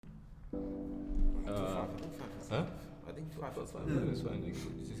Huh? I think 5 That's fine. That's fine. It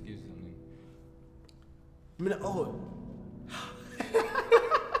just gives you something.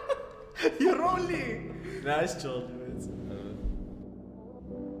 You're rolling. Nice chill, dude.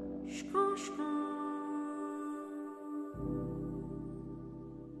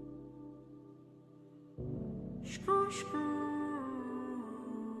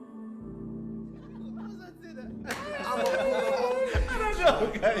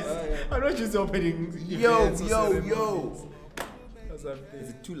 Guys, I'm not just opening. Yo. What's up? Is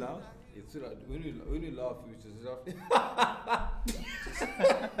it too loud? It's too loud. When you laugh, you just laugh.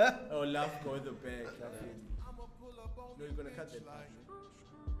 Oh, laugh, go in the back. No, you're gonna cut that.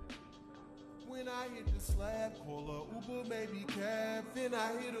 When I hit the slab, call her Uber, maybe cab. Then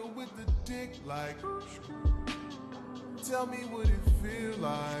I hit her with the dick like. Tell me what it feel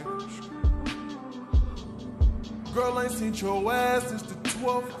like. Girl, I ain't seen your ass since the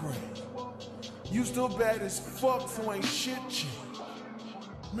 12th grade. You still bad as fuck, so ain't shit changed.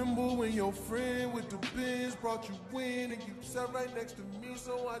 Remember when your friend with the biz brought you in and you sat right next to me,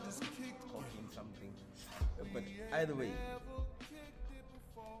 so I just kicked Something. But either way,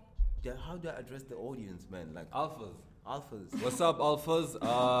 how do I address the audience, man? Like Alphas. What's up, Alphas?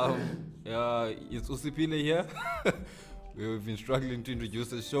 It's Usipile here. We've been struggling to introduce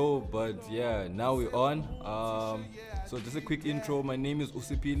the show, but yeah, now we're on. So just a quick intro. My name is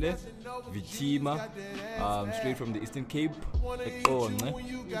Usipile Vitima. Straight from the Eastern Cape.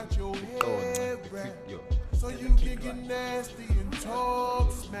 so you can get nasty and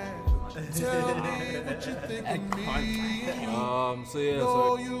talk smack. Tell me what you think of me. So yeah,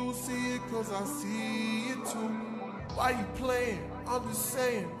 No, you see it cause I see it too. Why you playing? I'm just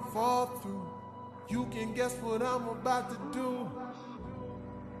saying, fall through. You can guess what I'm about to do.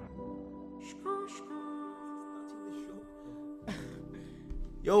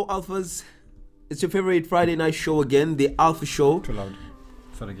 Yo, Alphas, it's your favorite Friday night show again, the Alpha Show. Too loud.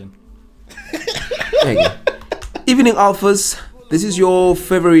 Start again. There you go. Evening, Alphas. This is your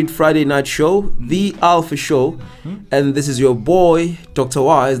favorite Friday night show, the Alpha Show, and this is your boy, Dr.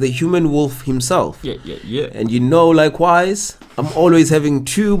 Wise, the human wolf himself. Yeah. And you know, likewise, I'm always having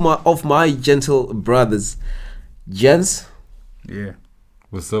two of my gentle brothers. Jens, Yeah.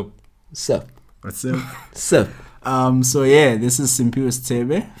 What's up? sup, What's up? sup. So yeah, this is Simpius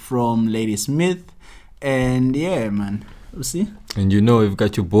Tebe from Lady Smith, and yeah, man. We'll see. And you know we've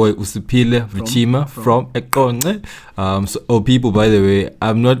got your boy Usipile Vichima from Ekonce. People, by the way,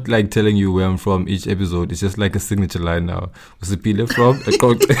 I'm not like telling you where I'm from each episode. It's just like a signature line now. Usipile from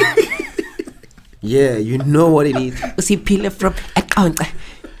Ekonce. Yeah, you know what it is. Usipile from Ekonce.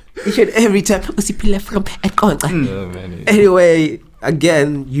 Each and every time, Usipile from Ekonce. Yeah, man. Anyway,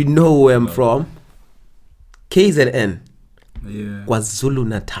 again, you know where I'm from. KZN, Yeah. KwaZulu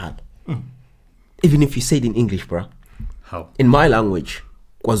Natal. Even if you say it in English, bro. How? In my language,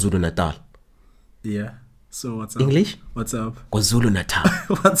 KwaZulu Natal. Yeah. So what's up? English? What's up? KwaZulu Natal.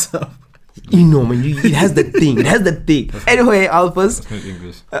 What's up? You know, man, it has that thing. It has that thing. Anyway, Alphas. That's not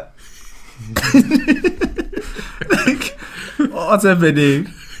English. What's happening?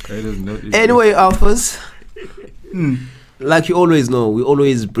 That is not English. Anyway, Alphas. Like you always know, we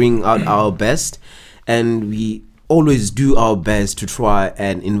always bring out our best. And we always do our best to try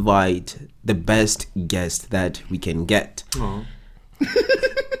and invite the best guest that we can get.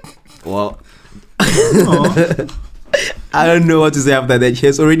 Well, I don't know what to say after that. He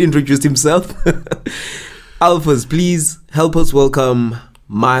has already introduced himself. Alphas, please help us welcome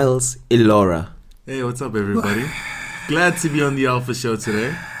Miles Ilora. Hey, what's up, everybody? Glad to be on the Alpha Show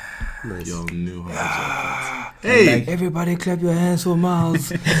today. Nice. Yo, new Hey, Everybody clap your hands for Miles.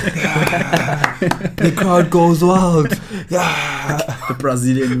 The crowd goes wild. The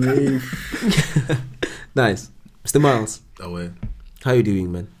Brazilian wave. Nice. Mr. Miles, oh wait, how you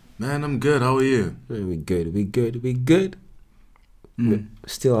doing, man? man, I'm good. How are you? We good. We're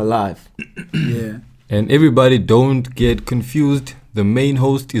still alive. Yeah. And everybody, don't get confused. The main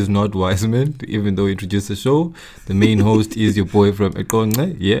host is not Wiseman, even though he introduced the show. The main host is your boy from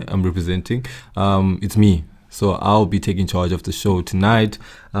Ekonce. Yeah, I'm representing. It's me. So I'll be taking charge of the show tonight.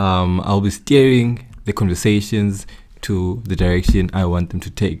 I'll be steering the conversations to the direction I want them to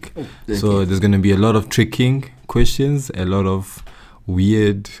take. So there's going to be a lot of tricking questions, a lot of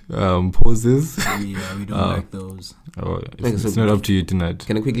weird pauses. Yeah, we don't like those. It's not up to you tonight.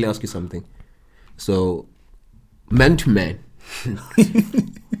 Can I quickly ask you something? So, man to man.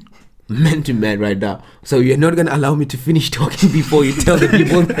 Man to man right now. So you're not going to allow me to finish talking before you tell the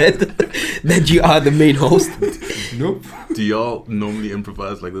people that you are the main host? Nope. Do y'all normally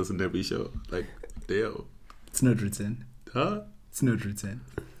improvise like this in every show? Like, damn. It's not written. Huh? It's not written.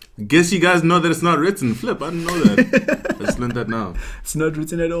 Guess you guys know that it's not written. Flip, I didn't know that. I just learned that now. It's not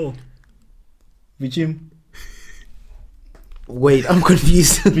written at all. Vichim. Wait, I'm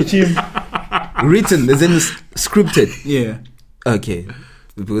confused. Vichim. Written, as in scripted. Yeah. Okay.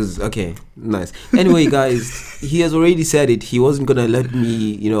 Because, okay, nice. Anyway, guys, he has already said it. He wasn't going to let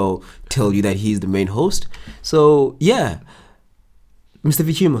me, tell you that he's the main host. So, yeah. Mr.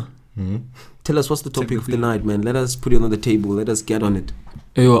 Vichima, tell us what's the topic of the night, man. Let us put it on the table. Let us get on it.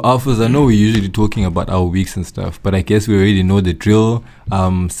 Hey, yo, Alphas, I know we're usually talking about our weeks and stuff, but I guess we already know the drill.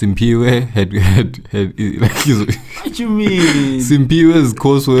 Simpiwe had like What you mean? Simpiwe's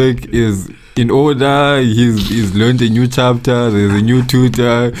coursework is in order. He's learned a new chapter. There's a new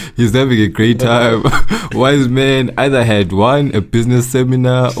tutor. He's having a great time. Wise man either had one, a business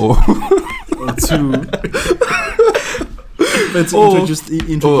seminar, or two. Let's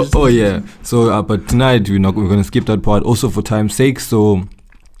introduce. Oh yeah. So, but tonight we're gonna skip that part. Also for time's sake. So,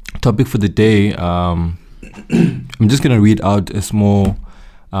 topic for the day. I'm just gonna read out a small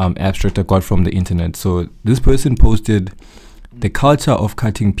abstract I got from the internet. So this person posted, the culture of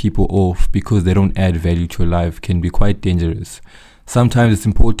cutting people off because they don't add value to your life can be quite dangerous. Sometimes it's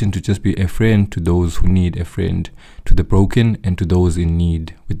important to just be a friend to those who need a friend, to the broken and to those in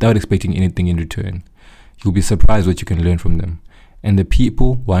need, without expecting anything in return. You'll be surprised what you can learn from them. And the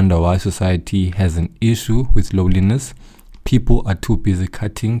people wonder why society has an issue with loneliness. People are too busy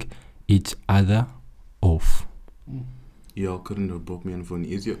cutting each other off. Y'all couldn't have booked me in for an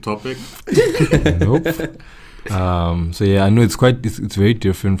easier topic. Nope. So yeah, I know it's very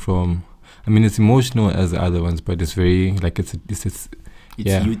different from. I mean, it's emotional as the other ones, but it's very like it's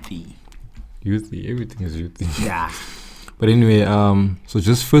yeah. Youthy. Youthy. Everything is youthy. Yeah. But anyway, so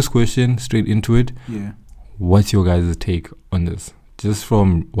just first question, straight into it. Yeah. What's your guys' take on this? Just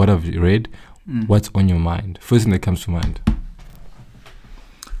from what I've read, what's on your mind? First thing that comes to mind.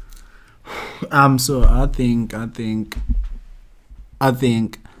 So I think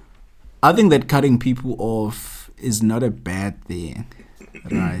that cutting people off is not a bad thing,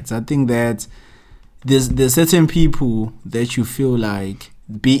 right? I think that there's certain people that you feel like,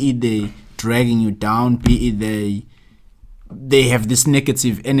 be it they dragging you down, be it they have this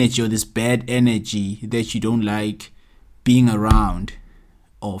negative energy or this bad energy that you don't like being around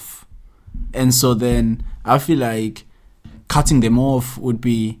of. And so then I feel like cutting them off would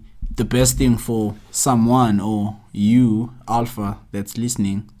be the best thing for someone or you, Alpha, that's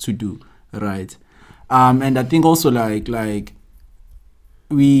listening to do, right? And I think also like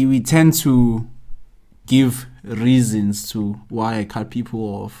we tend to give reasons to why I cut people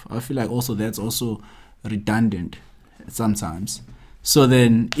off. I feel like also that's also redundant sometimes. So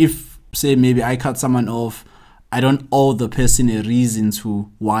then if, say, maybe I cut someone off, I don't owe the person a reason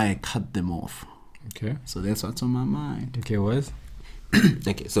to why I cut them off. Okay. So that's what's on my mind. Okay, Wes?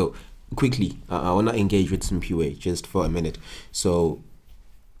 Okay, so quickly, I want to engage with Simpiwe just for a minute. So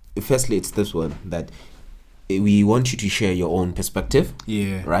firstly, it's this one, that we want you to share your own perspective.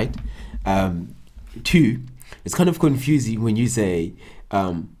 Yeah. Right? Two, it's kind of confusing when you say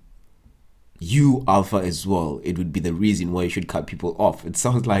you, Alpha, as well. It would be the reason why you should cut people off. It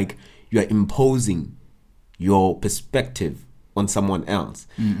sounds like you are imposing your perspective on someone else.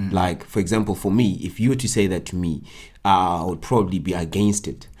 Mm-mm. Like, for example, for me, if you were to say that to me, I would probably be against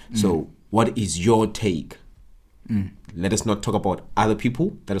it. So what is your take? Let us not talk about other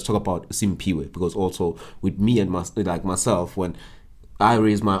people. Let us talk about Simpiwe, because also with me and myself, when I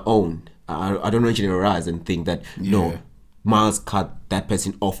raise my own, I don't want to generalize and think that no, Miles cut that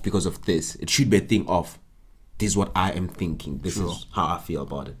person off because of this. It should be a thing of, this is what I am thinking. This is how I feel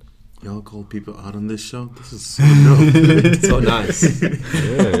about it. Y'all call people out on this show? This is so dope. So nice.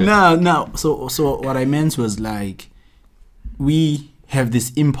 No. So what I meant was like, we have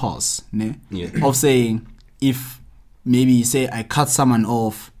this impulse of saying, if maybe say I cut someone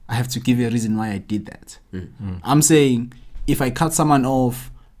off, I have to give you a reason why I did that. I'm saying, if I cut someone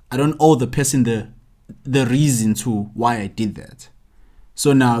off, I don't owe the person the reason to why I did that.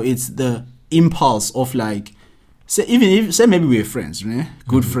 So now it's the impulse of like, say, even if, say maybe we're friends,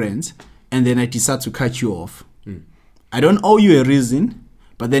 good friends, and then I decide to cut you off. I don't owe you a reason,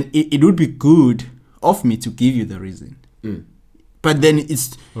 but then it would be good of me to give you the reason. But then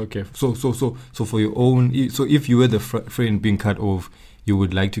it's okay. So for your own, so if you were the friend being cut off, you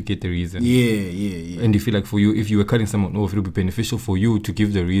would like to get the reason. Yeah. And you feel like for you, if you were cutting someone off, it would be beneficial for you to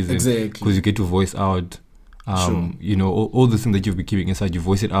give the reason. Exactly. Because you get to voice out, you know, all the things that you've been keeping inside, you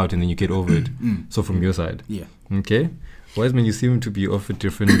voice it out and then you get over it. So from your side. Yeah. Okay. Wiseman, you seem to be of a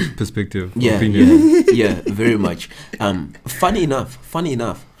different perspective. Yeah, opinion. yeah, very much. Funny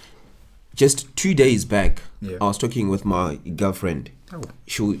enough, just 2 days back, Yeah. I was talking with my girlfriend.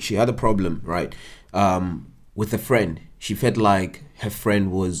 She had a problem, right? With a friend. She felt like her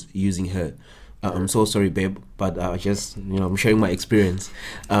friend was using her. I'm so sorry, babe, but just, I'm sharing my experience.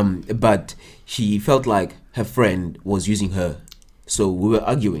 But she felt like her friend was using her. So we were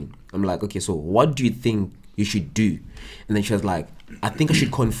arguing. I'm like, okay, so what do you think you should do? And then she was like, I think I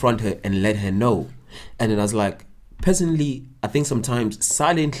should confront her and let her know. And then I was like, personally, I think sometimes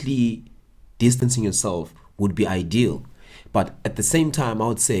silently distancing yourself would be ideal. But at the same time, I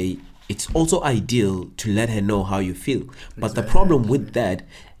would say it's also ideal to let her know how you feel. But the problem with that,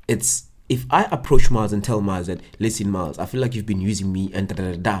 it's if I approach Miles and tell Miles that, listen, Miles, I feel like you've been using me and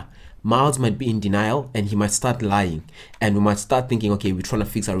da-da-da-da. Miles might be in denial and he might start lying. And we might start thinking, okay, we're trying to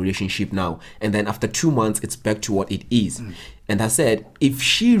fix our relationship now. And then after 2 months, it's back to what it is. And I said, if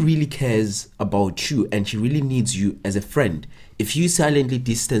she really cares about you and she really needs you as a friend, if you silently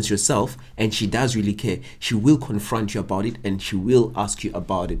distance yourself and she does really care, she will confront you about it and she will ask you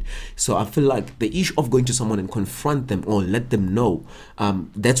about it. So I feel like the issue of going to someone and confront them or let them know,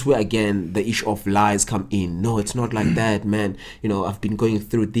 that's where again the issue of lies come in. No, it's not like that, man. I've been going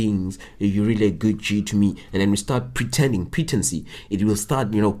through things. You're really a good G to me. And then we start pretency. It will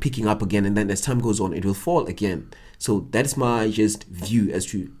start, picking up again. And then as time goes on, it will fall again. So that's my just view as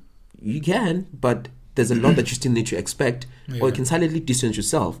to you can, but there's a lot that you still need to expect, or you can silently distance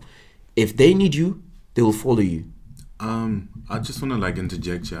yourself. If they need you, they will follow you. I just want to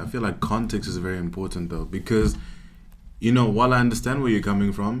interject here. I feel like context is very important though, because while I understand where you're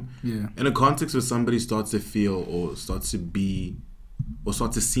coming from, in a context where somebody starts to feel or starts to be or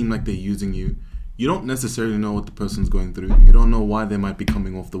starts to seem like they're using you, you don't necessarily know what the person's going through. You don't know why they might be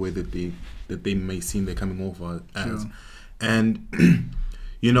coming off the way that they may seem they're coming off as. Sure. And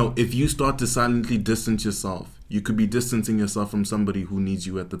if you start to silently distance yourself, you could be distancing yourself from somebody who needs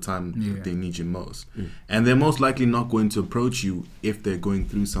you at the time that they need you most. And they're most likely not going to approach you if they're going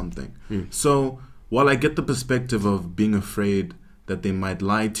through something. So while I get the perspective of being afraid that they might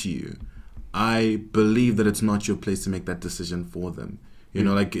lie to you, I believe that it's not your place to make that decision for them.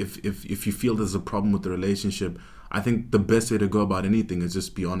 If you feel there's a problem with the relationship, I think the best way to go about anything is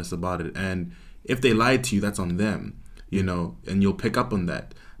just be honest about it. And if they lie to you, that's on them. And you'll pick up on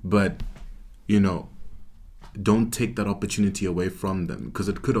that. But, don't take that opportunity away from them, because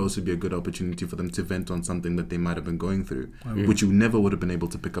it could also be a good opportunity for them to vent on something that they might have been going through, which you never would have been able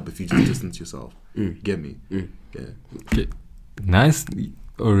to pick up if you just distance yourself. Get me? Yeah. Okay. Nice.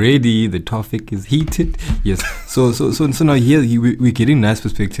 Already the topic is heated. Yes. So now here we're getting nice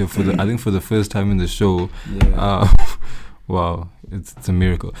perspective for I think for the first time in the show. Wow, it's a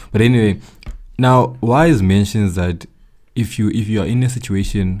miracle. But anyway, now Wise mentions that if you are in a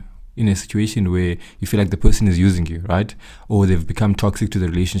situation where you feel like the person is using you, right, or they've become toxic to the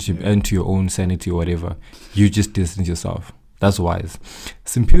relationship and to your own sanity or whatever, you just distance yourself. That's Wise.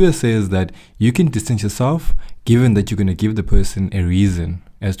 Simpiwe says that you can distance yourself given that you're going to give the person a reason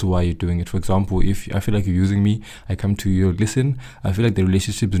as to why you're doing it. For example, if I feel like you're using me, I come to you, listen, I feel like the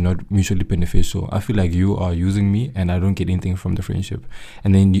relationship is not mutually beneficial. I feel like you are using me and I don't get anything from the friendship.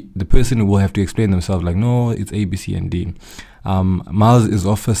 And then the person will have to explain themselves like, no, it's A, B, C, and D. Miles is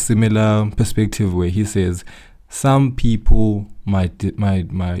of a similar perspective where he says some people might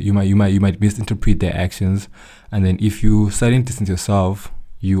misinterpret their actions, and then if you silently distance yourself,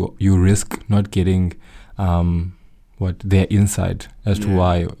 you risk not getting their insight as to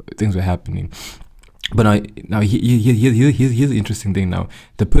why things were happening. But now here's the interesting thing. Now,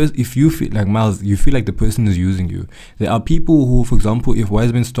 if you feel like Miles, you feel like the person is using you. There are people who, for example, if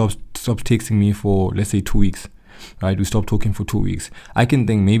Wiseman stops texting me for, let's say, 2 weeks, right? We stop talking for 2 weeks. I can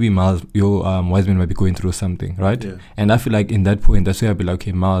think maybe Miles, your Wiseman might be going through something, right? Yeah. And I feel like in that point, that's where I'll be like,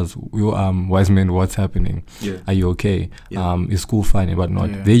 okay, Miles, your Wiseman, what's happening? Yeah. Are you okay? Yeah. Is school fine and whatnot?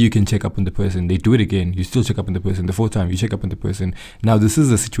 Yeah. There you can check up on the person. They do it again. You still check up on the person. The fourth time, you check up on the person. Now, this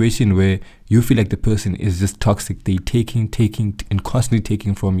is a situation where you feel like the person is just toxic. They taking and constantly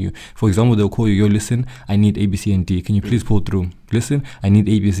taking from you. For example, they'll call you, yo, listen, I need A, B, C, and D. Can you please pull through? Listen, I need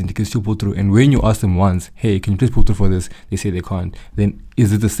A, B, C, and D. Can you still pull through? And when you ask them once, hey, can you please pull through for this? They say they can't. Then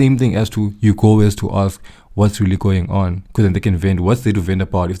is it the same thing as to you go as to ask what's really going on? Because then they can vent. What's there to vent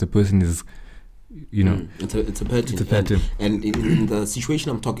about if the person is, it's a pattern. It's a pattern. And in the situation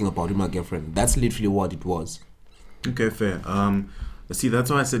I'm talking about with my girlfriend, that's literally what it was. Okay, fair. See,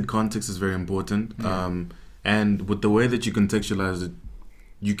 that's why I said context is very important. And with the way that you contextualize it,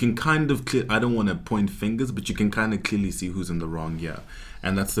 you can kind of I don't want to point fingers, but you can kind of clearly see who's in the wrong here.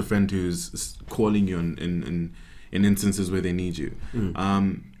 And that's the friend who's calling you in instances where they need you.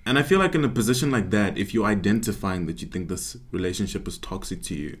 And I feel like in a position like that, if you're identifying that you think this relationship is toxic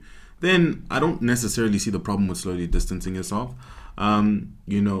to you, then I don't necessarily see the problem with slowly distancing yourself. After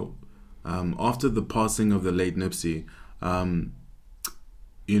the passing of the late Nipsey,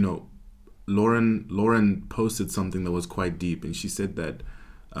 Lauren posted something that was quite deep, and she said that,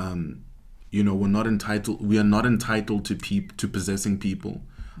 we are not entitled to possessing people.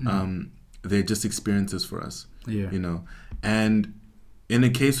 They're just experiences for us. And in a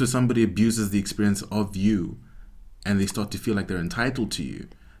case where somebody abuses the experience of you, and they start to feel like they're entitled to you,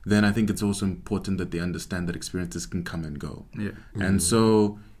 then I think it's also important that they understand that experiences can come and go. And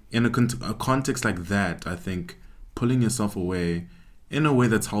so in a context like that, I think pulling yourself away in a way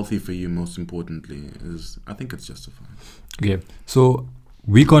that's healthy for you, most importantly, I think it's justified. Okay, so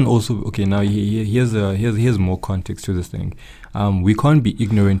we can't also, now here's more context to this thing. We can't be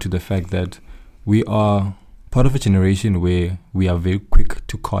ignorant to the fact that we are part of a generation where we are very quick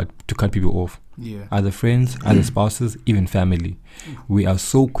to cut people off. Either friends, either spouses, even family. We are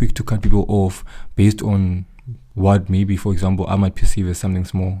so quick to cut people off based on what maybe, for example, I might perceive as something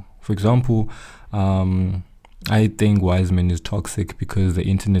small. For example, I think Wiseman is toxic because the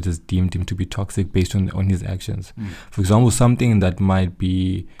internet has deemed him to be toxic based on his actions. For example, something that might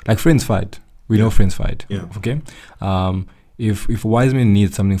be like friends fight. We know friends fight. Okay. If Wiseman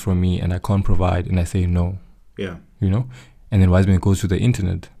needs something from me and I can't provide and I say no, and then Wiseman goes to the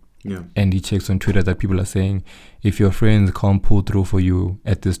internet and he checks on Twitter that people are saying, if your friends can't pull through for you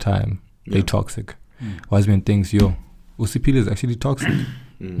at this time, they're toxic. Wiseman thinks, Usipila is actually toxic.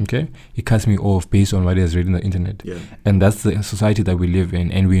 Okay, he cuts me off based on what he has read on the internet, and that's the society that we live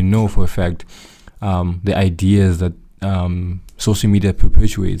in. And we know for a fact the ideas that social media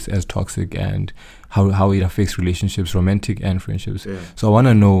perpetuates as toxic and how it affects relationships, romantic and friendships. So I want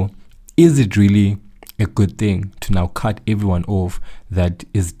to know, is it really a good thing to now cut everyone off that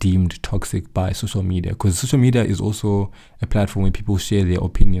is deemed toxic by social media? Because social media is also a platform where people share their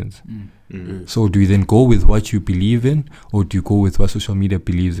opinions. So do you then go with what you believe in, or do you go with what social media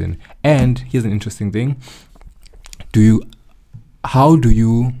believes in? And here's an interesting thing. How do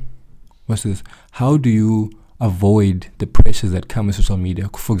you avoid the pressures that come with social media?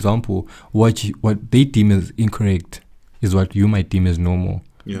 For example, what they deem as incorrect is what you might deem as normal.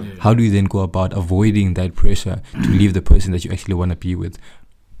 How do you then go about avoiding that pressure to leave the person that you actually want to be with?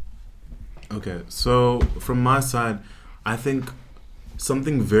 Okay, so from my side, I think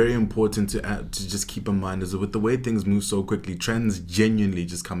something very important to just keep in mind is that with the way things move so quickly, trends genuinely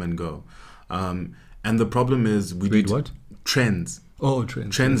just come and go. And the problem is trends. Oh,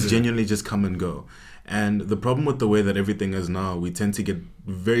 trends. Trends genuinely just come and go. And the problem with the way that everything is now, we tend to get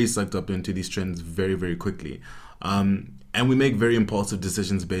very sucked up into these trends very, very quickly. And we make very impulsive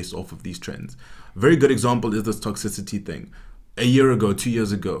decisions based off of these trends. Very good example is this toxicity thing. A year ago, 2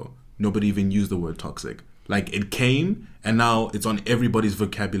 years ago, nobody even used the word toxic. Like, it came and now it's on everybody's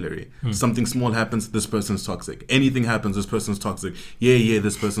vocabulary. Something small happens, this person's toxic. Anything happens, this person's toxic.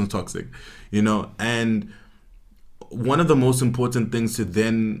 This person's toxic. And one of the most important things to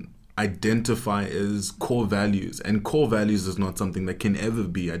then identify is core values. And core values is not something that can ever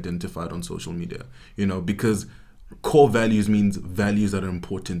be identified on social media, because core values means values that are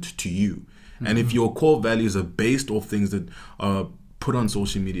important to you. And if your core values are based off things that are put on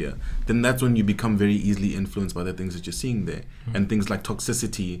social media, then that's when you become very easily influenced by the things that you're seeing there. And things like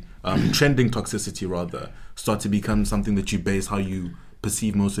toxicity, trending toxicity rather, start to become something that you base how you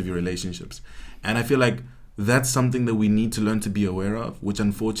perceive most of your relationships. And I feel like that's something that we need to learn to be aware of, which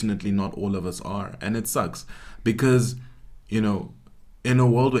unfortunately not all of us are. And it sucks because, in a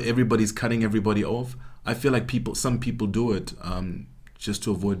world where everybody's cutting everybody off, I feel like some people do it just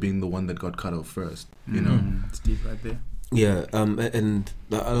to avoid being the one that got cut off first. It's deep right there. Yeah, and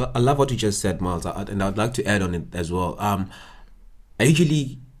I love what you just said, Miles, and I'd like to add on it as well. I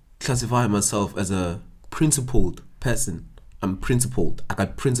usually classify myself as a principled person. I'm principled. I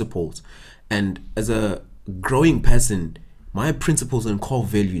got principles. And as a growing person, my principles and core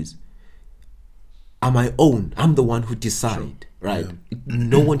values are my own. I'm the one who decide, right?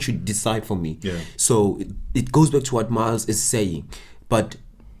 No one should decide for me. So it goes back to what Miles is saying. But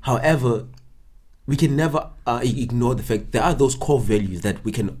however, we can never ignore the fact there are those core values that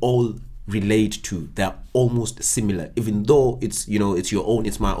we can all relate to. They're almost similar, even though it's it's your own,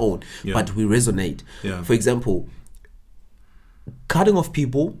 it's my own, but we resonate. For example, cutting off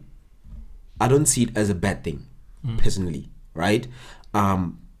people, I don't see it as a bad thing, personally, right?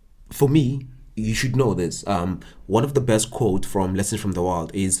 For me, you should know this. One of the best quotes from Lessons from the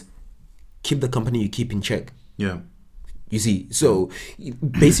Wild is, keep the company you keep in check. You see, so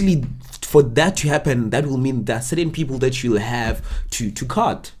basically for that to happen, that will mean there are certain people that you'll have to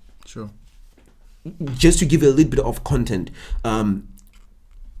cut. Sure. Just to give you a little bit of content,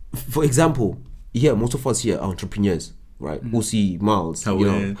 for example, most of us here are entrepreneurs, right? Usi, Miles, How you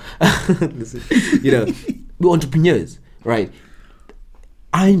know, we're entrepreneurs, right?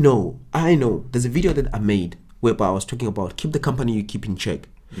 I know. There's a video that I made whereby I was talking about keep the company you keep in check,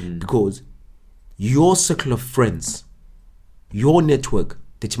 because your circle of friends, your network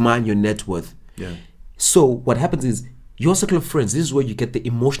determine your net worth. Yeah. So what happens is your circle of friends, this is where you get the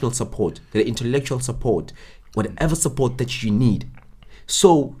emotional support, the intellectual support, whatever support that you need.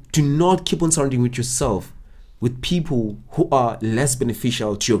 So do not keep on surrounding with yourself with people who are less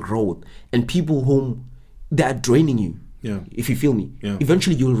beneficial to your growth and people whom they are draining you. Yeah. If you feel me. Yeah.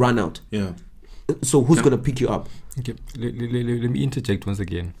 Eventually you'll run out. Yeah. So who's going to pick you up? Okay, let me interject once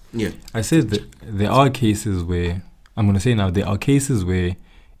again. Yeah. I said that there are cases where, I'm going to say now, there are cases where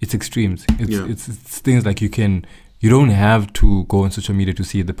it's extremes. It's things like you don't have to go on social media to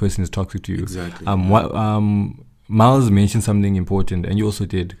see if the person is toxic to you. Exactly. Miles mentioned something important, and you also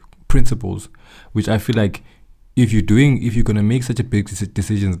did, principles, which I feel like if you're going to make such a big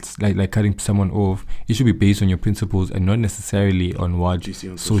decision like cutting someone off, it should be based on your principles and not necessarily on what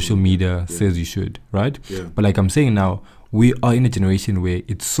social media says you should, right? Yeah. But like I'm saying now, we are in a generation where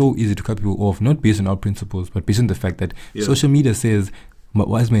it's so easy to cut people off, not based on our principles, but based on the fact that social media says,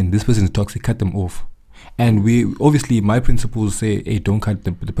 wise man, this person is toxic, cut them off. And my principles say, hey, don't cut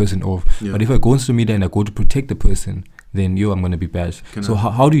the person off. Yeah. But if I go on social media and I go to protect the person, then I'm going to be bashed.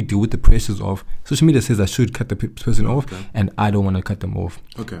 How do you deal with the pressures of social media says I should cut the person off, and I don't want to cut them off?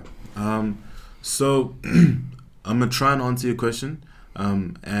 Okay. So I'm going to try and answer your question.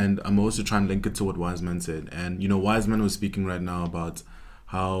 And I'm also trying to link it to what Wiseman said. And, Wiseman was speaking right now about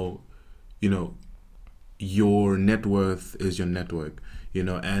how, your net worth is your network,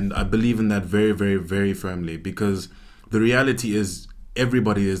 and I believe in that very, very, very firmly, because the reality is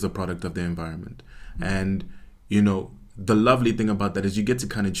everybody is a product of their environment. And, the lovely thing about that is you get to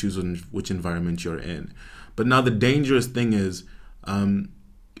kind of choose which environment you're in. But now the dangerous thing is,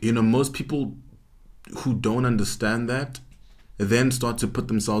 most people who don't understand that then start to put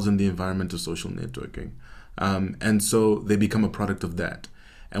themselves in the environment of social networking. And so they become a product of that.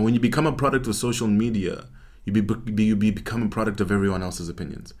 And when you become a product of social media, you become a product of everyone else's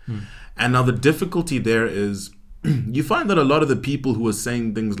opinions. And now the difficulty there is you find that a lot of the people who are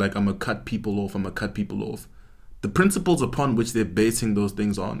saying things like, I'm going to cut people off, the principles upon which they're basing those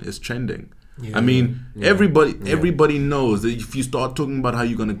things on is trending. Yeah, everybody knows that if you start talking about how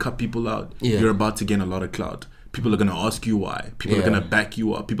you're going to cut people out, you're about to gain a lot of clout. People are going to ask you why. People are going to back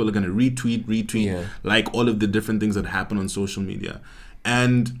you up. People are going to retweet, like all of the different things that happen on social media.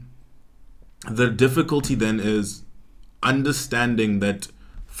 And the difficulty then is understanding that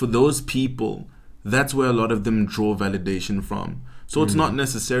for those people, that's where a lot of them draw validation from. So it's not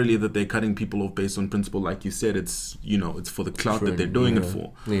necessarily that they're cutting people off based on principle, like you said. It's it's for the clout that they're doing it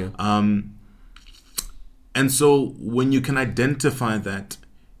for. Yeah. And so when you can identify that,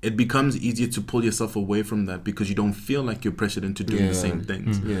 it becomes easier to pull yourself away from that because you don't feel like you're pressured into doing the same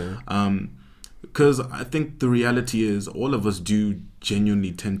things. Because I think the reality is all of us do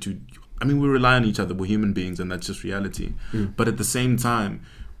genuinely tend to. We rely on each other. We're human beings, and that's just reality. But at the same time,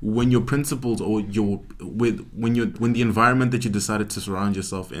 when your principles or when the environment that you decided to surround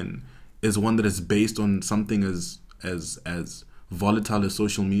yourself in is one that is based on something as volatile as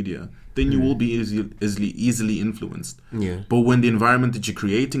social media, then you will be easily influenced. But when the environment that you're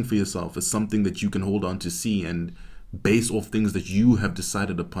creating for yourself is something that you can hold on to see and base off things that you have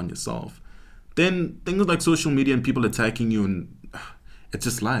decided upon yourself, then things like social media and people attacking you, and it's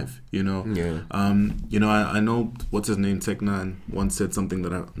just life, I know what's his name, Tech9 once said something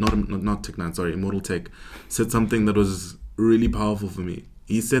that not Tech9, sorry, Immortal Tech said something that was really powerful for me.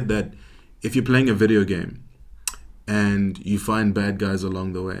 He said that if you're playing a video game and you find bad guys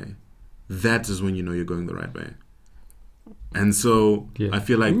along the way, that is when you know you're going the right way. And so I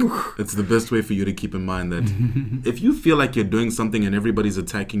feel like it's the best way for you to keep in mind that if you feel like you're doing something and everybody's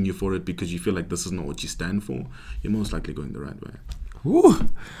attacking you for it because you feel like this is not what you stand for, you're most likely going the right way. Ooh,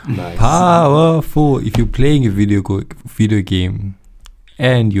 nice. Powerful. If you're playing a video game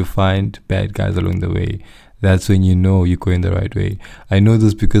and you find bad guys along the way, that's when you know you're going the right way. I know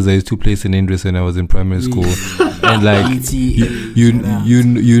this because I used to play San Andreas when I was in primary school, and like you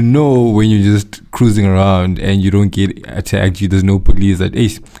know when you're just cruising around and you don't get attacked, there's no police. That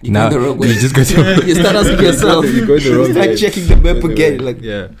now you just go to you start asking yourself, you start checking the map again.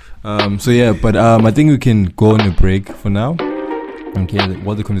 But I think we can go on a break for now. Okay,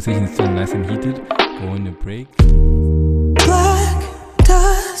 while the conversation is still nice and heated, go on a break. Black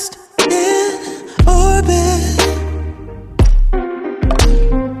dust in orbit,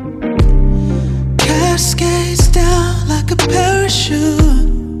 cascades down like a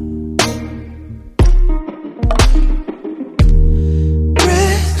parachute.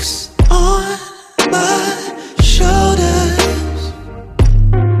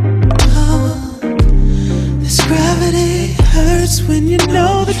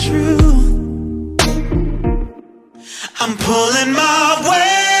 truth. I'm pulling my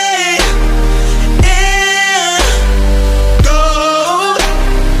weight in gold.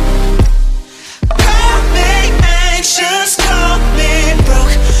 Call me anxious, call me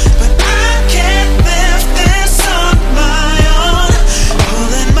broke, but I can't lift this on my own.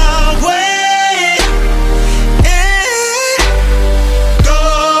 Pulling my weight in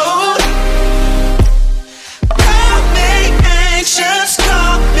gold. Call me anxious,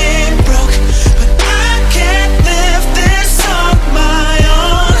 call me broke, but I can't lift this on my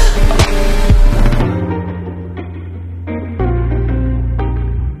own.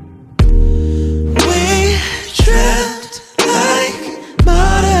 We drift like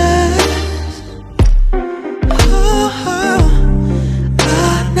martyrs. Oh, I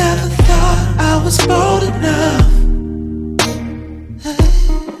never thought I was bold enough.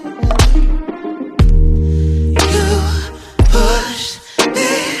 You pushed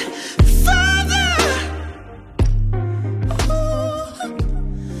me further.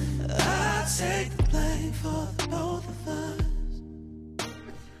 I take the blame for the both of us.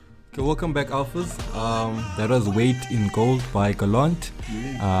 Okay, welcome back, Alphas. That was Weight in Gold by Gallant.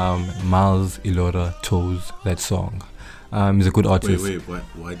 Miles Ilora chose that song. He's a good artist. Wait,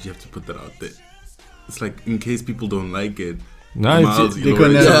 why'd you have to put that out there? It's like in case people don't like it. No, it's- Miles, They're you know,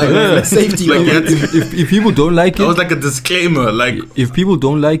 gonna it's- safety. like, you had to- if people don't like that was it, like a disclaimer. Like, if people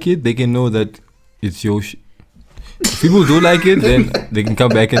don't like it, they can know that it's your. If people don't like it, then they can come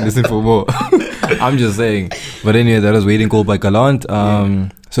back and listen for more. I'm just saying. But anyway, that was Waiting Call by Gallant.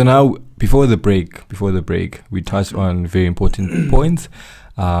 So now, before the break, we touched on very important points.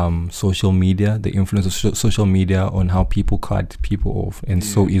 Social media, the influence of social media on how people cut people off and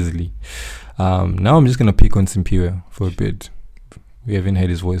so easily. Now I'm just gonna pick on Simpiwe for a bit. We haven't heard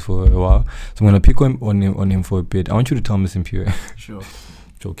his voice for a while, so I'm gonna pick on him for a bit. I want you to tell me, Simpiwe. Sure.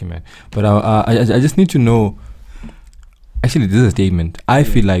 Joking, man. But I just need to know. Actually, this is a statement. I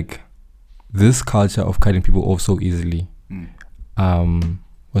feel like this culture of cutting people off so easily,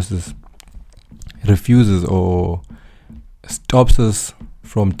 what's this? Refuses or stops us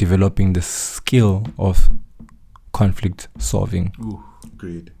from developing the skill of conflict solving.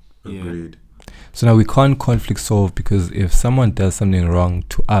 agreed. Yeah. Agreed. So now we can't conflict solve because if someone does something wrong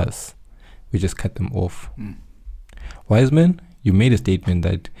to us, we just cut them off. Wiseman, you made a statement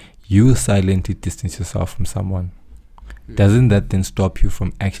that you silently distance yourself from someone. Doesn't that then stop you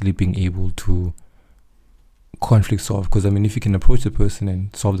from actually being able to conflict solve? Because I mean, if you can approach the person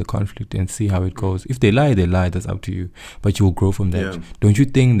and solve the conflict and see how it goes, if they lie, that's up to you. But you will grow from that. Yeah. Don't you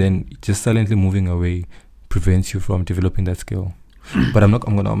think then just silently moving away prevents you from developing that skill? But I'm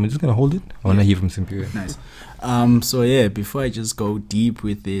just gonna hold it. I wanna hear from Simpiwe. Nice. So yeah, before I just go deep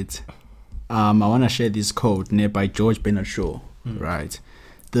with it, I want to share this quote by George Bernard Shaw. Right.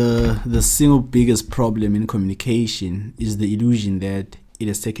 The single biggest problem in communication is the illusion that it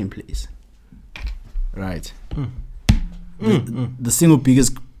has taken place. Right. The single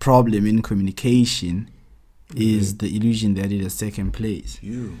biggest problem in communication is the illusion that it has taken place.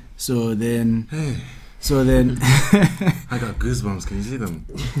 You. So then I got goosebumps. Can you see them?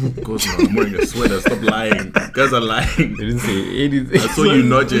 Goes, I'm wearing a sweater. Stop lying. Guys are lying. They didn't say anything. I saw you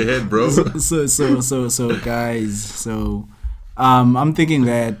nod your head, bro. so guys, I'm thinking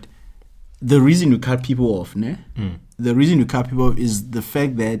that the reason you cut people off, the reason you cut people off is the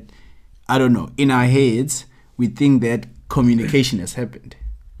fact that, I don't know, in our heads we think that communication has happened,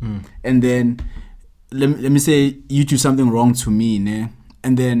 and then let me say you do something wrong to me,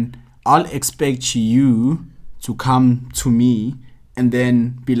 and then I'll expect you to come to me and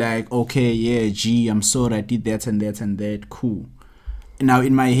then be like, okay, yeah, gee, I'm sorry, I did that and that and that, cool. Now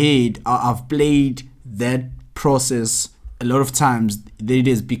in my head, I've played that process a lot of times. It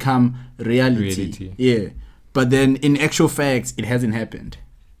has become reality. Yeah, but then in actual facts, it hasn't happened.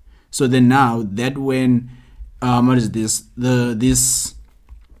 So then now that when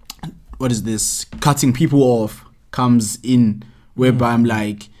cutting people off comes in, whereby I'm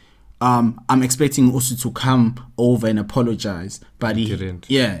like, I'm expecting also to come over and apologize, but he didn't.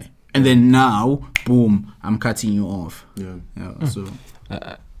 Yeah, and then now, boom, I'm cutting you off. Yeah. So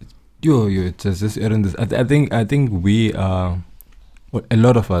Yo, just Aaron, this. I think we a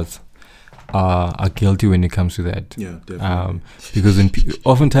lot of us are guilty when it comes to that. Yeah, definitely. Because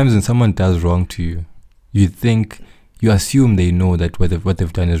oftentimes when someone does wrong to you, you assume they know that what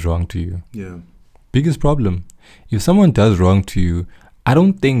they've done is wrong to you. Yeah. Biggest problem. If someone does wrong to you, I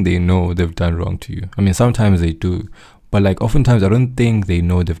don't think they know they've done wrong to you. I mean, sometimes they do, but like oftentimes I don't think they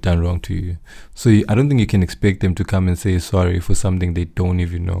know they've done wrong to you. So I don't think you can expect them to come and say sorry for something they don't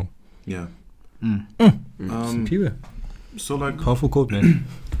even know. Yeah. Pure. So like, Powerful quote, man.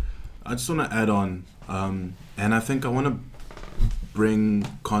 I just want to add on, and I think I want to bring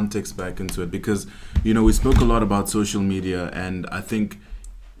context back into it because, you know, we spoke a lot about social media, and I think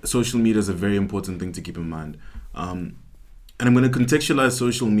social media is a very important thing to keep in mind. And I'm going to contextualize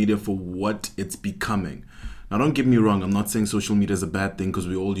social media for what it's becoming. Now, don't get me wrong. I'm not saying social media is a bad thing because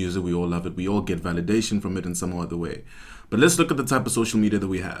we all use it, we all love it, we all get validation from it in some other way. But let's look at the type of social media that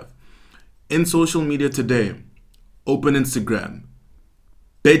we have. In social media today, open Instagram.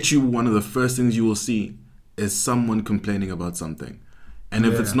 Bet you one of the first things you will see is someone complaining about something. And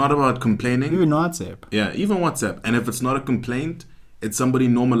if it's not about complaining... Even WhatsApp. Yeah, even WhatsApp. And if it's not a complaint, it's somebody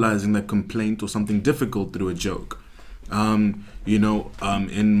normalizing that complaint or something difficult through a joke. In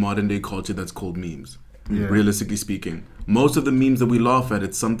modern day culture, that's called memes. Yeah. Realistically speaking, most of the memes that we laugh at,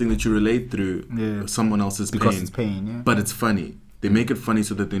 it's something that you relate through someone else's because pain. It's pain, yeah. But it's funny. They make it funny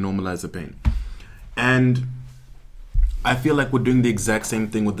so that they normalize the pain. And I feel like we're doing the exact same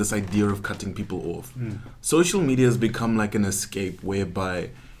thing with this idea of cutting people off. Social media has become like an escape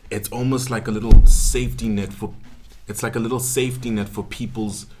whereby it's almost like a little safety net for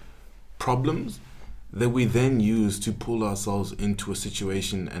people's problems that we then use to pull ourselves into a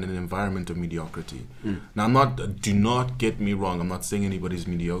situation and an environment of mediocrity. Now, do not get me wrong, I'm not saying anybody's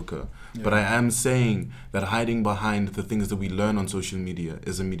mediocre, but I am saying that hiding behind the things that we learn on social media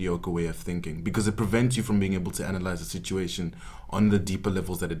is a mediocre way of thinking because it prevents you from being able to analyze the situation on the deeper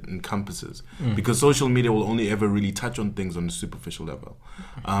levels that it encompasses. Because social media will only ever really touch on things on a superficial level.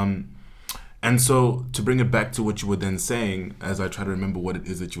 And so, to bring it back to what you were then saying, as I try to remember what it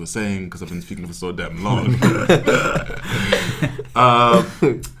is that you were saying, because I've been speaking for so damn long.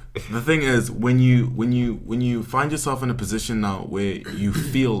 The thing is, when you find yourself in a position now where you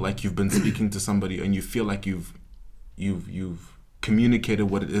feel like you've been speaking to somebody and you feel like you've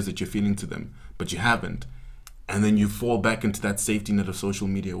communicated what it is that you're feeling to them, but you haven't, and then you fall back into that safety net of social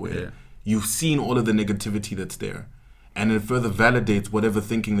media where you've seen all of the negativity that's there. And it further validates whatever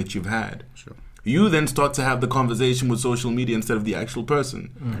thinking that you've had. Sure. You then start to have the conversation with social media instead of the actual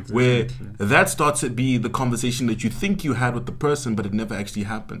person. Exactly. Where that starts to be the conversation that you think you had with the person, but it never actually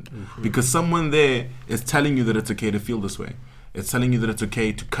happened. Because someone there is telling you that it's okay to feel this way. It's telling you that it's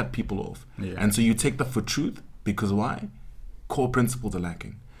okay to cut people off. Yeah. And so you take that for truth because why? Core principles are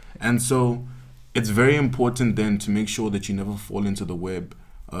lacking. And so it's very important then to make sure that you never fall into the web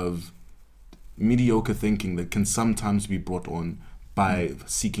of mediocre thinking that can sometimes be brought on by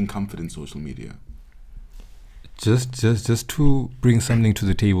seeking comfort in social media. Just to bring something to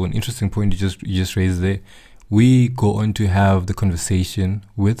the table, an interesting point you just raised there. We go on to have the conversation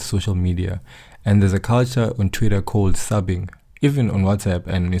with social media, and there's a culture on Twitter called subbing, even on WhatsApp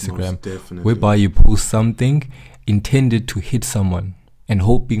and Instagram, whereby you post something intended to hit someone and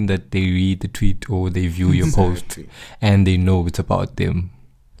hoping that they read the tweet or they view your post and they know it's about them.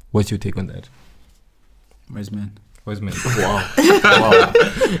 What's your take on that? Wiseman. Wow.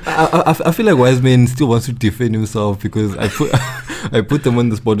 I feel like Wiseman still wants to defend himself because I put them on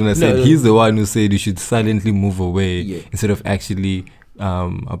the spot and I said he's the one who said you should silently move away instead of actually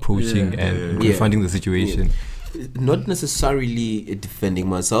approaching and confronting the situation. Not necessarily defending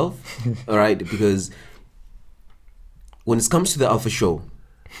myself, all right? Because when it comes to the Alpha Show,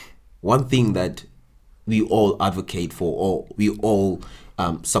 one thing that we all advocate for or we all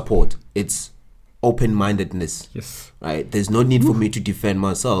support, it's open-mindedness. Yes. Right? There's no need for me to defend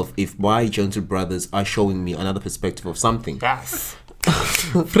myself if my gentle brothers are showing me another perspective of something. Yes.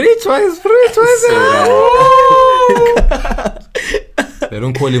 Free choice. They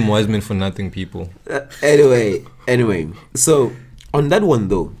don't call him Wiseman for nothing, people. Anyway. So on that one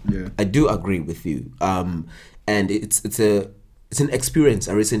though, I do agree with you. And it's an experience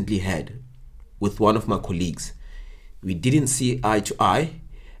I recently had with one of my colleagues. We didn't see eye to eye.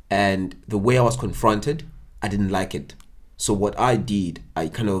 And the way I was confronted, I didn't like it. So what I did, I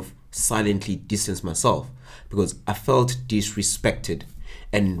kind of silently distanced myself because I felt disrespected.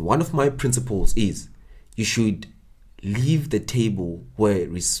 And one of my principles is you should leave the table where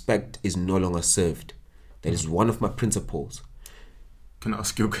respect is no longer served. That is one of my principles. Can I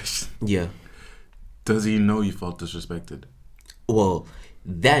ask you a question? Yeah. Does he know you felt disrespected? Well,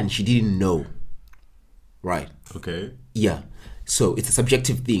 then she didn't know. Right. Okay. Yeah. So it's a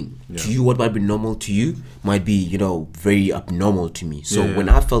subjective thing. To you, what might be normal to you might be, very abnormal to me. So when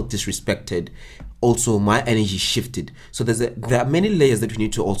I felt disrespected, also my energy shifted. So there are many layers that we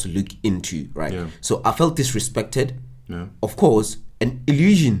need to also look into, right? Yeah. So I felt disrespected. Yeah. Of course, an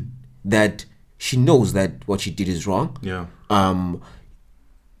illusion that she knows that what she did is wrong. Yeah. I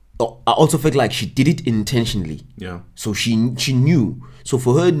also felt like she did it intentionally. Yeah. So she knew. So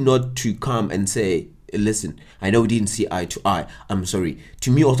for her not to come and say, listen, I know we didn't see eye to eye. I'm sorry.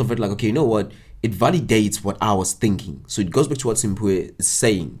 To me, also felt like, okay, you know what? It validates what I was thinking. So it goes back to what Simpwe is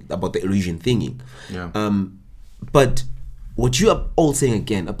saying about the illusion thinking. Yeah. But what you are all saying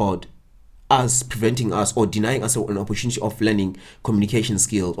again about us preventing us or denying us an opportunity of learning communication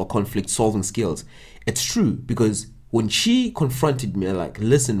skills or conflict solving skills, it's true, because when she confronted me, like,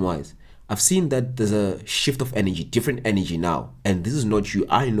 listen, Wise, I've seen that there's a shift of energy, different energy now, and this is not you.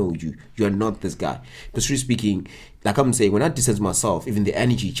 I know you. You are not this guy. Because truly speaking, like I'm saying, when I distance myself, even the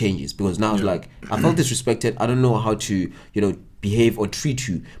energy changes, because now it's like, I felt disrespected. I don't know how to, behave or treat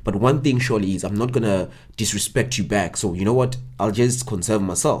you. But one thing surely is, I'm not gonna disrespect you back. So you know what? I'll just conserve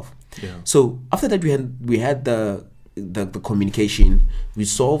myself. Yeah. So after that, we had the communication. We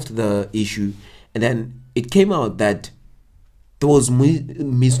solved the issue, and then it came out that there was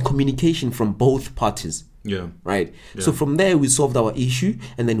miscommunication from both parties. Yeah. Right. Yeah. So from there, we solved our issue,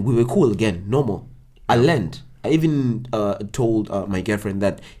 and then we were cool again, normal. I learned. I even told my girlfriend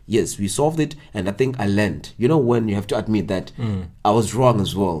that yes, we solved it, and I think I learned. You know, when you have to admit that I was wrong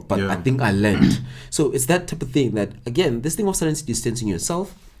as well, but I think I learned. So it's that type of thing that, again, this thing of silence distancing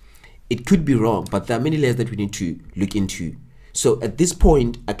yourself, it could be wrong, but there are many layers that we need to look into. So at this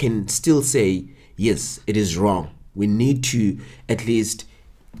point, I can still say yes, it is wrong. We need to at least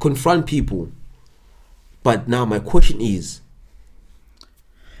confront people. But now my question is,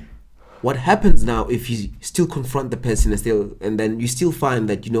 what happens now if you still confront the person and then you still find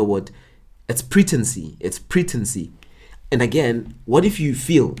that, you know what, it's pretense. And again, what if you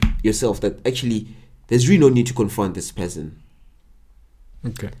feel yourself that actually there's really no need to confront this person?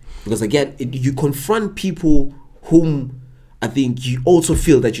 Okay. Because again, you confront people whom I think you also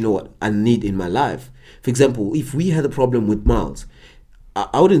feel that, you know what, I need in my life. For example, if we had a problem with Miles,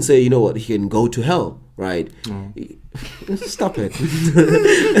 I wouldn't say, you know what, he can go to hell, right? Stop it.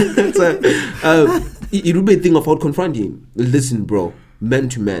 So, it would be a thing of confronting him. Listen, bro, man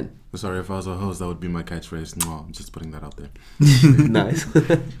to man. Sorry, if I was a host, that would be my catchphrase. No, I'm just putting that out there. Nice.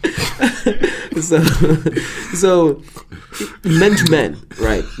 so man to man,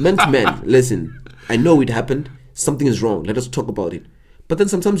 right? Man to man. Listen, I know it happened. Something is wrong. Let us talk about it. But then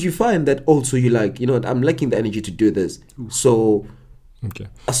sometimes you find that also you're like, you know what, I'm lacking the energy to do this. So,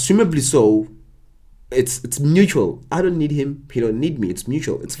 assumably so, it's mutual. I don't need him. He don't need me. It's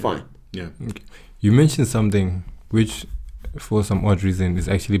mutual. It's fine. Yeah. Okay. You mentioned something which, for some odd reason, is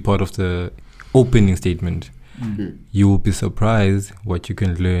actually part of the opening statement. Mm-hmm. You will be surprised what you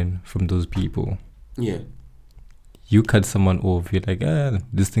can learn from those people. Yeah. You cut someone off. You're like,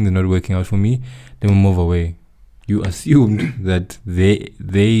 this thing is not working out for me. Then we move away. You assumed that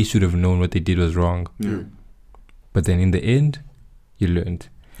they should have known what they did was wrong. Yeah. But then in the end, you learned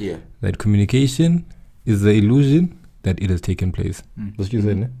that communication is the illusion that it has taken place. That's what you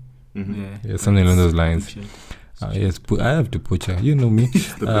said, ne? Mm-hmm. Yeah, something along those lines. Yes, I have to butcher. You know me.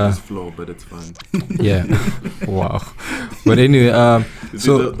 It's the biggest flaw, but it's fun. Yeah. Wow. But anyway,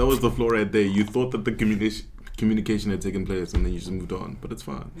 so that was the flaw right there. You thought that the communication had taken place, and then you just moved on. But it's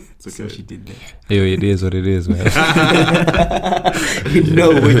fine. It's okay. So she did that. Yo, it is what it is, man. You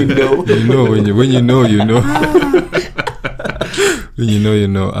know when you know. You know when you know, you know. When you know, you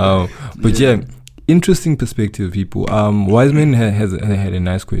know. But yeah, interesting perspective, people. Wiseman has had a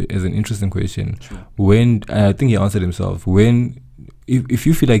nice has an interesting question. Sure. When I think he answered himself. If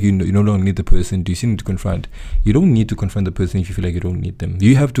you feel like you no longer need the person, do you still need to confront? You don't need to confront the person if you feel like you don't need them.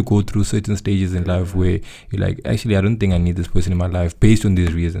 You have to go through certain stages in life where you're like, actually, I don't think I need this person in my life based on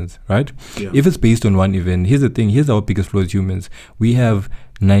these reasons, right? Yeah. If it's based on one event, here's the thing. Here's our biggest flaw as humans. We have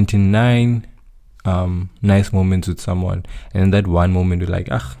 99 nice moments with someone, and in that one moment, we're like,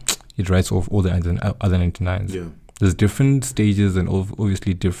 it writes off all the other 99s. Yeah. There's different stages and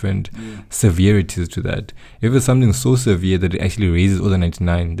obviously different severities to that. If it's something so severe that it actually raises all the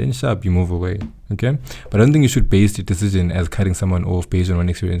 99, then sharp, you move away. Okay? But I don't think you should base the decision as cutting someone off based on one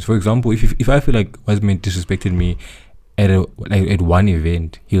experience. For example, if I feel like Wiseman disrespected me at one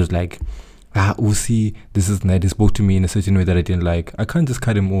event, he was like, Usi, this is nice. He spoke to me in a certain way that I didn't like. I can't just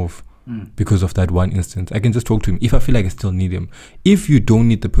cut him off because of that one instance. I can just talk to him if I feel like I still need him. If you don't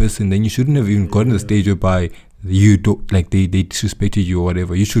need the person, then you shouldn't have even gotten to the stage whereby you don't like they disrespected you or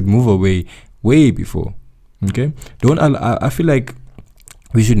whatever. You should move away way before. Okay? I feel like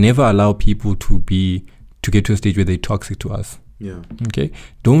we should never allow people to get to a stage where they're toxic to us. Yeah. Okay?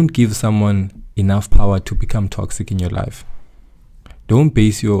 Don't give someone enough power to become toxic in your life. Don't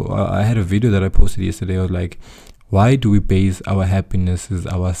base your I had a video that I posted yesterday. I was like, Why do we base our happinesses,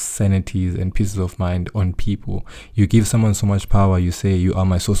 our sanities, and pieces of mind on people? You give someone so much power, you say, you are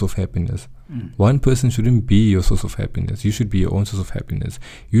my source of happiness. One person shouldn't be your source of happiness. You should be your own source of happiness.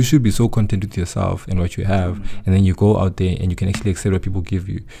 You should be so content with yourself and what you have, and then you go out there and you can actually accept what people give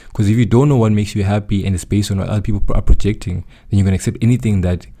you. Because if you don't know what makes you happy and it's based on what other people are projecting, then you're going to accept anything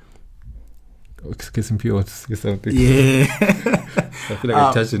that... Okay, some people want to say something. Yeah. I feel like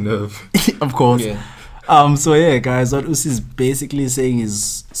I touched a nerve. Of course. Yeah. So yeah, guys, what Usi is basically saying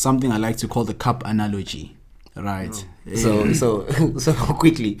is something I like to call the cup analogy. Right. So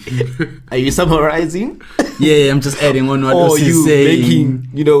quickly, are you summarizing? Yeah, I'm just adding on what Or Usi is you saying.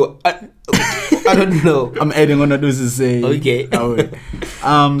 making, I don't know. I'm adding on what Usi is saying. Okay.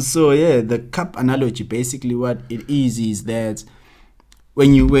 So yeah, the cup analogy, basically what it is that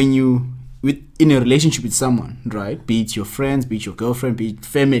when you in a relationship with someone, right? Be it your friends, be it your girlfriend, be it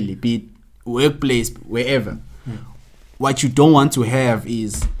family, be it workplace, wherever. What you don't want to have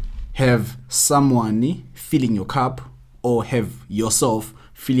is have someone filling your cup or have yourself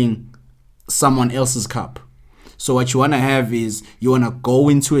filling someone else's cup. So what you want to have is you want to go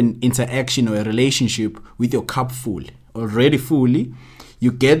into an interaction or a relationship with your cup full, already fully.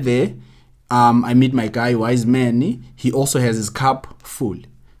 You get there. I meet my guy, wise man. He also has his cup full,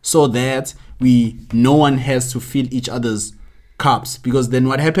 so that no one has to fill each other's cups. Because then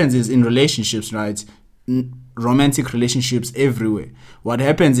what happens is in relationships, right? Romantic relationships everywhere. What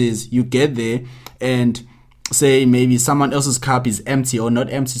happens is you get there and say maybe someone else's cup is empty or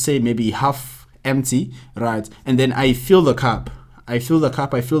not empty. Say maybe half empty, right? And then I fill the cup.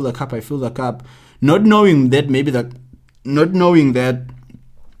 Not knowing that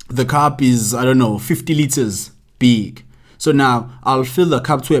the cup is, I don't know, 50 liters big. So now I'll fill the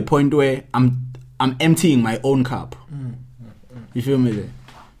cup to a point where I'm emptying my own cup. You feel me there?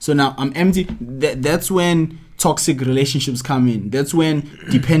 So now I'm empty. That's when toxic relationships come in. That's when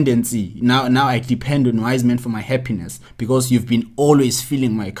dependency. Now I depend on wise men for my happiness because you've been always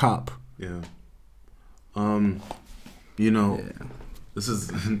filling my cup. Yeah. This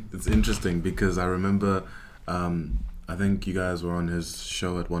is it's interesting because I remember I think you guys were on his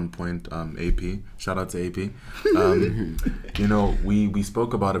show at one point, AP. Shout out to AP. We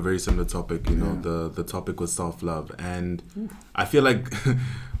spoke about a very similar topic, the topic was self-love. And I feel like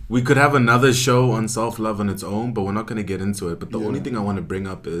we could have another show on self-love on its own, but we're not going to get into it. But the only thing I want to bring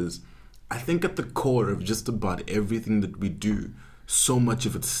up is, I think at the core of just about everything that we do, so much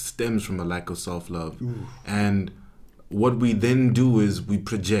of it stems from a lack of self-love. And what we then do is we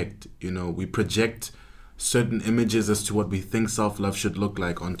project certain images as to what we think self-love should look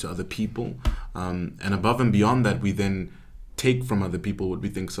like onto other people. And above and beyond that, we then take from other people what we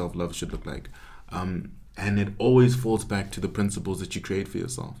think self-love should look like. And it always falls back to the principles that you create for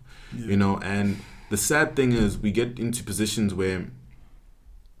yourself. And the sad thing is we get into positions where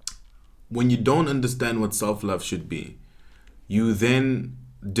when you don't understand what self-love should be, you then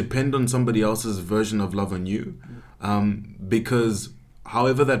depend on somebody else's version of love on you, because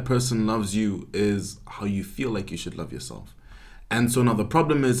however that person loves you is how you feel like you should love yourself. And so now the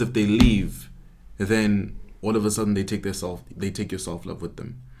problem is if they leave, then all of a sudden they take your self-love with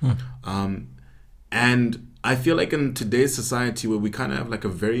them. And I feel like in today's society where we kind of have like a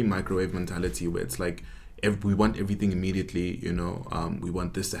very microwave mentality where it's like we want everything immediately, we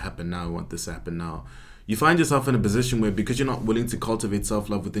want this to happen now, we want this to happen now. You find yourself in a position where because you're not willing to cultivate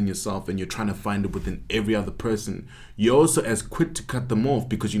self-love within yourself and you're trying to find it within every other person, you're also as quick to cut them off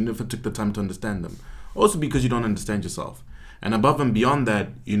because you never took the time to understand them. Also because you don't understand yourself. And above and beyond that,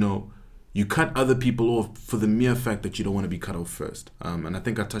 you cut other people off for the mere fact that you don't want to be cut off first. And I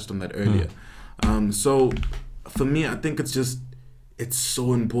think I touched on that earlier. So for me, I think it's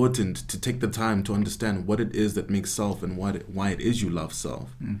so important to take the time to understand what it is that makes self and why it is you love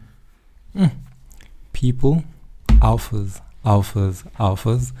self. People, alphas.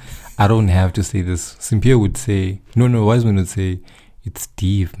 I don't have to say this. Simpia would say, Wiseman would say, it's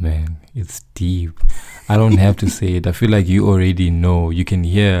deep, man. It's deep. I don't have to say it. I feel like you already know. You can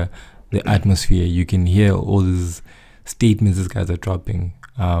hear the atmosphere. You can hear all these statements these guys are dropping.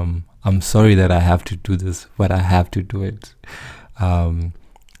 I'm sorry that I have to do this, but I have to do it.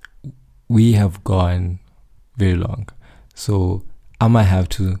 We have gone very long. So I might have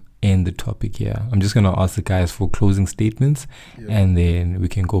to end the topic here. I'm just going to ask the guys for closing statements and then we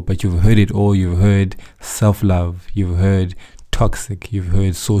can go. But you've heard it all. You've heard self-love. You've heard toxic. You've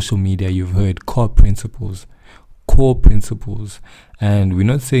heard social media. You've heard core principles. And we're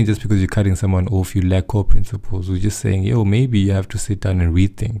not saying just because you're cutting someone off, you lack core principles. We're just saying, maybe you have to sit down and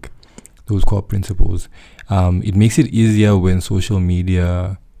rethink those core principles. It makes it easier when social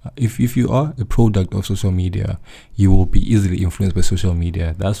media If you are a product of social media, you will be easily influenced by social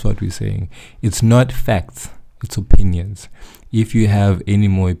media. That's what we're saying. It's not facts, it's opinions. If you have any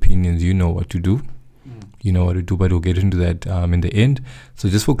more opinions, you know what to do. You know what to do, but we'll get into that in the end. So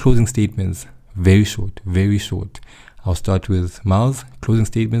just for closing statements, very short. I'll start with Miles. Closing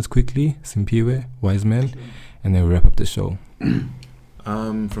statements quickly. Simpiwe, Wiseman, and then we'll wrap up the show.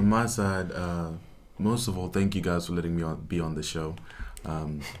 From my side, most of all, thank you guys for letting me be on the show.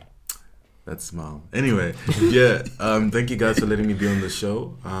 That smile. Anyway, thank you guys for letting me be on the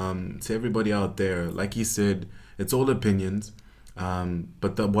show. To everybody out there, like he said, it's all opinions.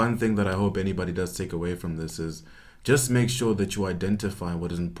 But the one thing that I hope anybody does take away from this is just make sure that you identify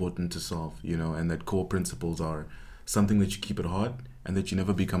what is important to solve, and that core principles are something that you keep at heart and that you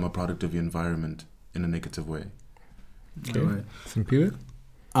never become a product of your environment in a negative way. Okay. All right. Simpiwe?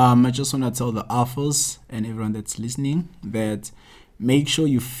 I just want to tell the alphas and everyone that's listening that make sure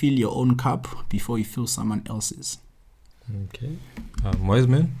you fill your own cup before you fill someone else's. Okay.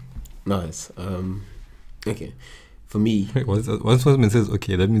 Wiseman? Nice. Okay. For me... Wait, once Wiseman says,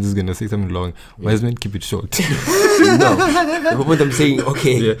 okay, that means he's going to say something long. Yeah. Wiseman, keep it short. No. The moment I'm saying,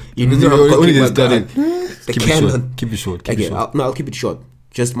 okay, you need to keep it short. I'll keep it short.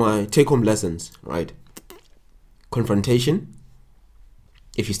 Just my take-home lessons, right? Confrontation,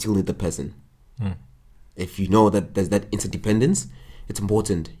 if you still need the person. If you know that there's that interdependence, it's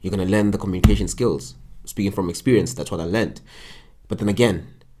important. You're going to learn the communication skills. Speaking from experience, that's what I learned. But then again,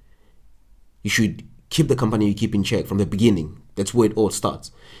 you should keep the company you keep in check from the beginning. That's where it all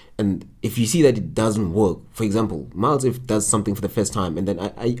starts. And if you see that it doesn't work, for example, Miles if does something for the first time and then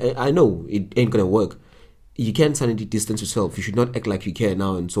I know it ain't going to work, you can't sanity distance yourself. You should not act like you care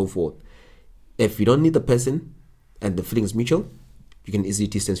now and so forth. If you don't need the person and the feeling is mutual, you can easily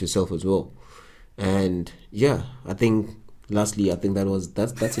distance yourself as well. And yeah, I think lastly,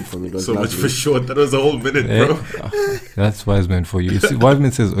 that's it for me. It was so much for short. That was a whole minute, bro. That's Wiseman for you. If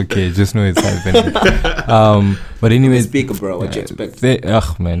Wiseman says okay, just know it's happening. But anyway, speaker, bro. What you expect?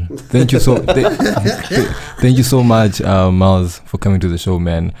 Man, thank you thank you so much, Miles, for coming to the show,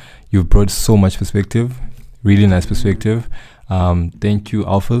 man. You've brought so much perspective, really nice perspective. Thank you,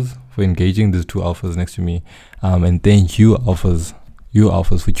 alphas, for engaging. There's two alphas next to me, and thank you, alphas.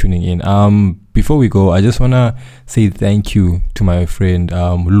 For tuning in. Before we go, I just wanna say thank you to my friend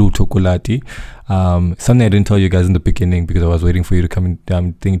Lu Tokolati. Something I didn't tell you guys in the beginning because I was waiting for you to come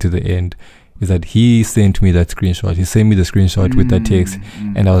thing to the end, is that he sent me that screenshot. He sent me the screenshot with that text,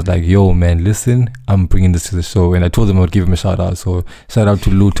 and I was like, "Yo, man, listen, I'm bringing this to the show." And I told him I would give him a shout out. So shout out to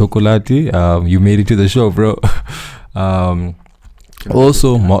Lu Tokolati. You made it to the show, bro. Can I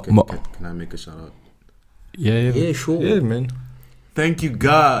make a shout out? Yeah, sure. Yeah, man. Thank you,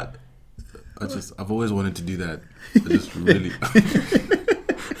 God. I've always wanted to do that. I just really.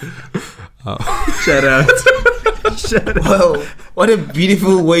 Shout out. Wow, what a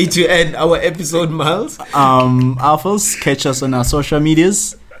beautiful way to end our episode, Miles. Alphas, catch us on our social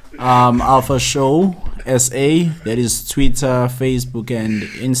medias. Alpha Show SA. That is Twitter, Facebook, and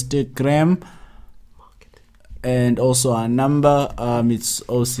Instagram. And also our number, it's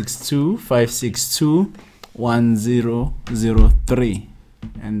 062 562 1003,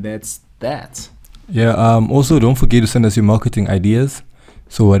 and that's that. Yeah. Also, don't forget to send us your marketing ideas.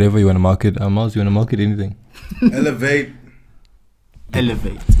 So whatever you want to market, Miles, you want to market anything? Elevate.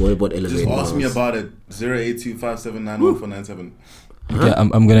 What about elevate? Just ask me about it. 08257911497. Okay,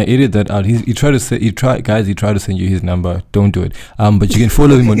 I'm gonna edit that out. He tried to send you his number. Don't do it. But you can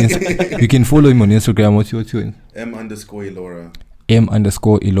follow him on you can follow him on Instagram. What's your M_Elora.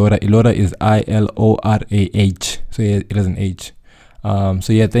 M_Elora. Elora is ILORAH. So yeah, it has an H. So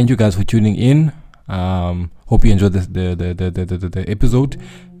yeah, thank you guys for tuning in. Hope you enjoyed the episode.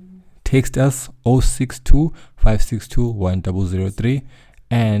 Text us 062 562 1003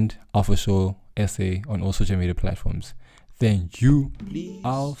 and Alpha Show SA on all social media platforms. Thank you. Please,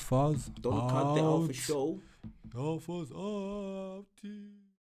 Alphas. don't cut the Alpha Show. Alphas out.